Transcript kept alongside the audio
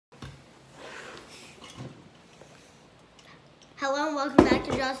Hello and welcome back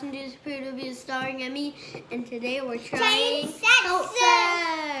to Justin Juice Food Reviews starring Emmy, and today we're trying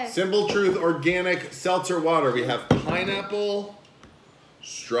seltzer. Simple Truth organic seltzer water. We have pineapple,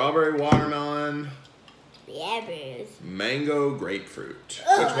 strawberry watermelon, mango grapefruit.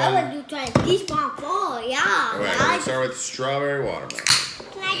 Oh, which one? I want to try this one full, yeah. Alright, we're gonna start with strawberry watermelon.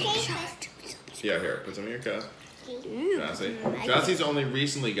 Can I taste this? Yeah, here, put some in your cup. Jossie. Jossie's only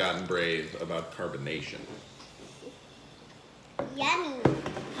recently gotten brave about carbonation. Yummy.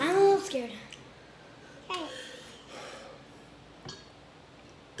 I'm a little scared. Okay.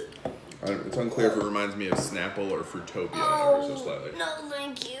 It's unclear if it reminds me of Snapple or Fruitopia ever so slightly. No,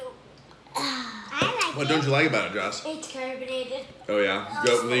 thank you. I like What it. don't you like about it, Joss? It's carbonated. Oh yeah?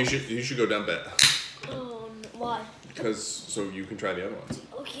 Go, then you should go dump it. Oh, why? Because, so you can try the other ones.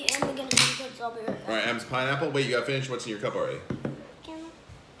 Okay, I'm gonna do this. I'll be right back. Alright, Em's pineapple. Wait, you gotta finish what's in your cup already. Can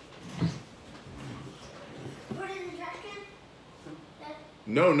Put it in the trash can?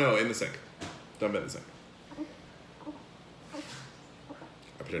 No, in the sink. Dump it in the sink.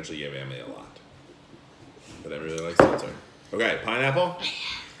 I potentially gave Emmy a lot. But Emmy really likes seltzer. Okay, pineapple.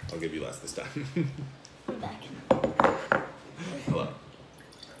 I'll give you less this time. I'm back. Hello.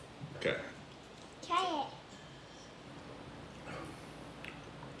 Okay. try it.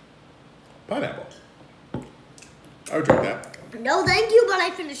 Pineapple. I would drink that. No, thank you, but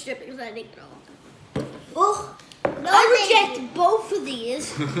I finished it because I didn't get all. Oh, No, I thank reject both of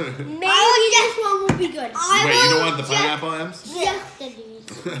these. Maybe this one will be good. Wait, you don't want the pineapple, Ems? Just the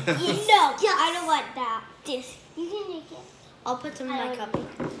these. No, I don't want that. this. You can make it. I'll put some in my cup.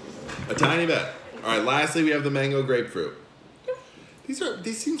 A tiny bit. All right, lastly, we have the mango grapefruit.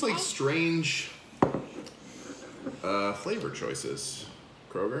 These seems like strange flavor choices,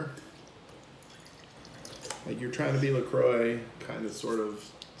 Kroger. Like you're trying to be LaCroix, kind of, sort of,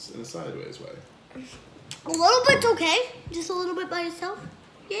 in a sideways way. A little bit's okay. Just a little bit by itself.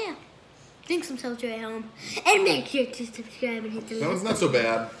 Yeah. Drink some seltzer at home. And make sure to subscribe and hit the That one's not so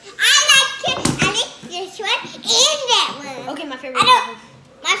bad. I like this one and that one. Okay, my favorite.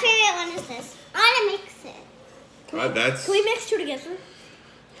 My favorite one is this. I want to mix it. Can we mix two together?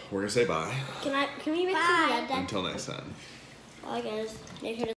 We're gonna say bye. Can we mix Bye. two together? Until next time. Bye guys. Make sure to